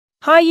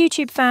Hi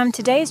YouTube fam,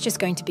 today is just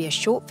going to be a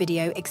short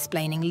video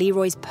explaining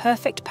Leroy's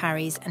perfect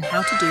parries and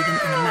how to do them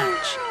in a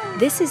match.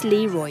 This is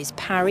Leroy's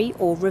parry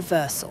or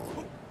reversal,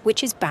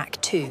 which is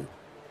back 2.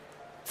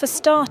 For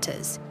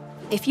starters,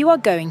 if you are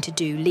going to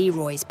do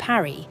Leroy's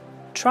parry,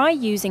 try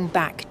using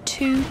back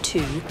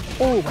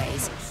 2-2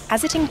 always,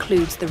 as it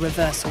includes the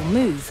reversal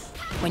move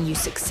when you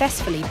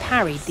successfully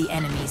parried the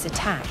enemy's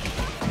attack.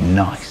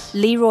 Nice.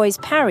 Leroy's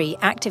parry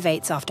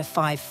activates after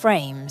 5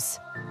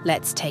 frames.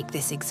 Let's take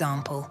this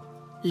example.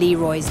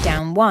 Leroy's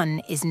down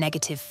 1 is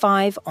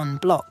 -5 on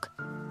block.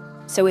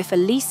 So if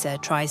Elisa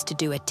tries to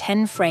do a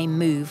 10-frame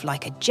move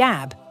like a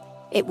jab,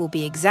 it will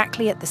be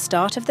exactly at the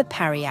start of the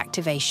parry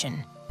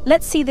activation.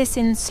 Let's see this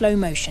in slow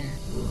motion.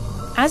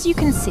 As you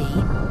can see,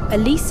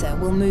 Elisa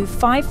will move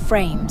 5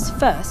 frames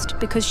first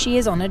because she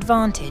is on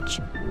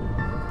advantage.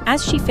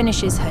 As she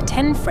finishes her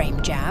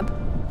 10-frame jab,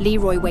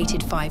 Leroy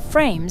waited 5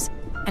 frames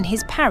and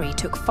his parry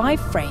took 5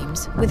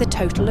 frames with a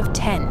total of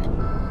 10.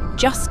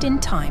 Just in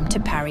time to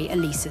parry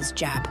Elisa's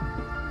jab.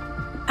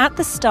 At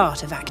the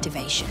start of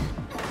activation,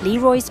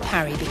 Leroy's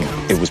parry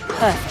becomes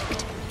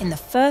perfect in the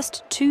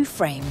first 2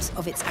 frames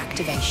of its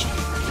activation.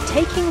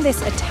 Taking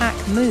this attack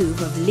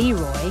move of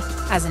Leroy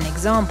as an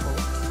example,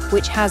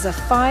 which has a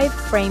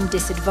 5-frame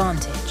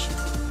disadvantage,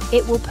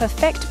 it will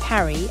perfect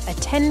parry a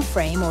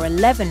 10-frame or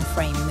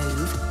 11-frame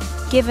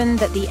move, given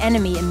that the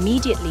enemy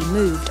immediately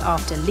moved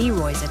after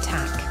Leroy's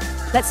attack.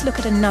 Let's look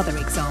at another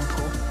example.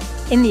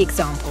 In the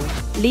example,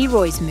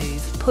 Leroy's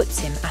move puts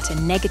him at a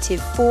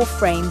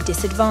 -4-frame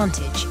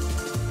disadvantage.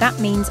 That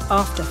means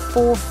after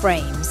 4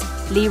 frames,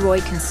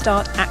 Leroy can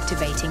start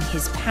activating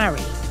his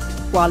parry,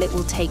 while it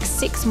will take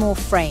 6 more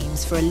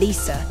frames for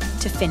Elisa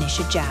to finish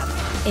a jab.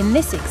 In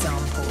this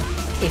example,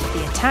 if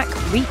the attack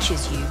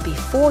reaches you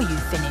before you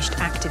finished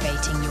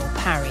activating your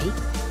parry,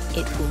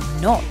 it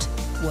will not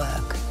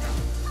work.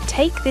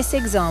 Take this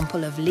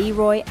example of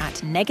Leroy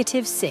at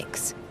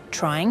 -6,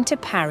 trying to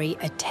parry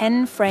a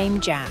 10-frame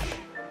jab.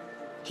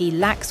 He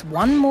lacks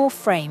 1 more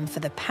frame for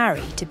the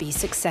parry to be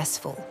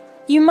successful.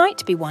 You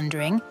might be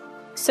wondering,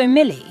 so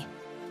Millie,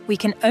 we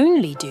can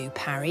only do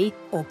parry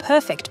or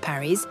perfect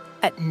parries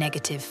at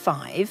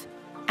 -5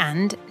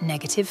 and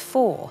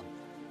 -4.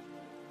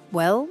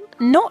 Well,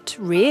 not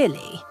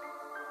really.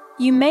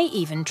 You may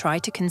even try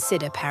to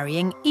consider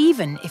parrying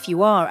even if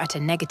you are at a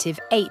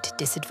 -8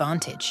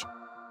 disadvantage.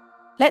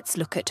 Let's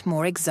look at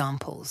more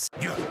examples.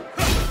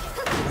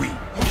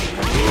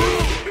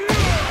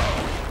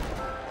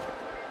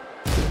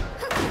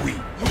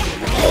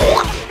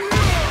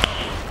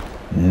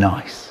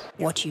 Nice.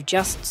 What you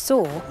just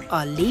saw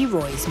are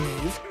Leroy's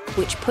move,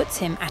 which puts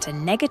him at a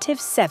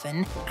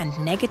 -7 and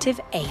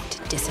 -8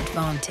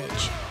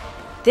 disadvantage.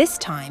 This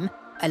time,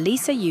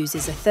 Elisa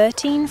uses a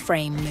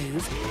 13-frame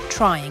move,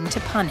 trying to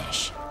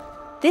punish.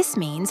 This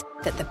means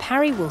that the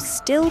parry will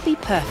still be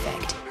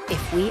perfect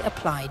if we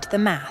applied the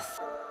math.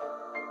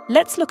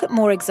 Let's look at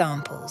more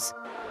examples.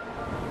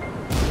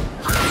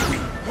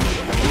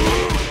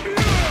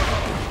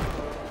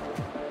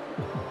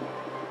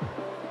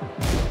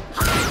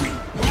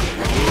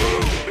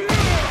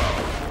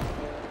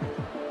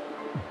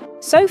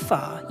 So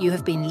far, you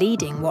have been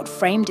leading what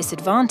frame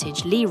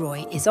disadvantage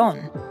Leroy is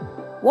on.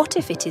 What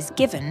if it is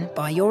given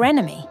by your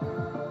enemy?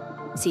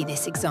 See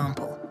this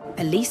example.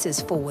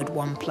 Elisa's forward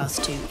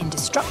 1+2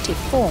 indestructible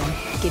form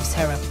gives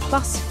her a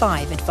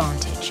 +5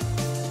 advantage.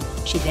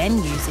 She then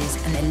uses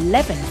an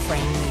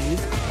 11-frame move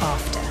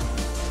after.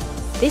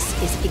 This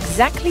is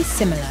exactly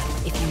similar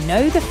if you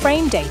know the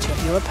frame data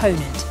of your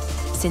opponent,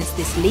 since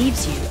this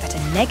leaves you at a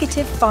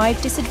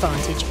 -5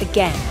 disadvantage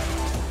again.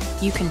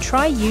 You can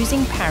try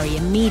using parry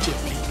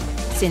immediately,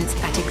 since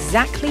at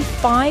exactly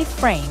 5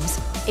 frames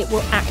it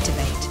will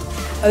activate,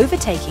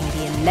 overtaking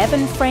the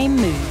 11-frame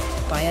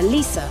move by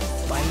Elisa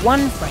by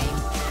 1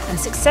 frame and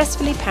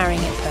successfully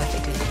parrying it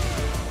perfectly.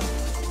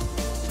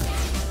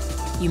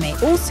 You may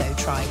also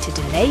try to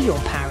delay your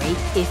parry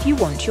if you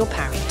want your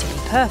parry to be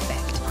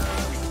perfect.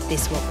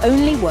 This will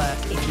only work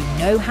if you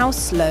know how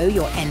slow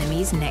your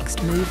enemy's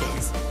next move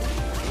is.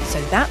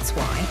 So that's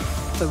why,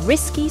 for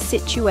risky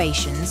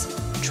situations,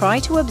 try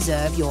to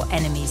observe your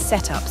enemy's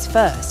setups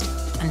first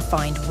and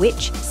find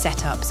which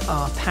setups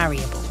are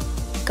parryable.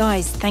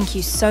 Guys, thank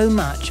you so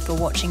much for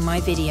watching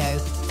my video.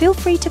 Feel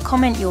free to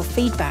comment your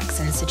feedbacks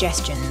and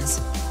suggestions.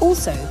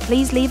 Also,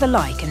 please leave a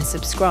like and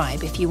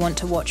subscribe if you want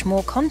to watch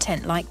more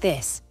content like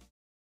this.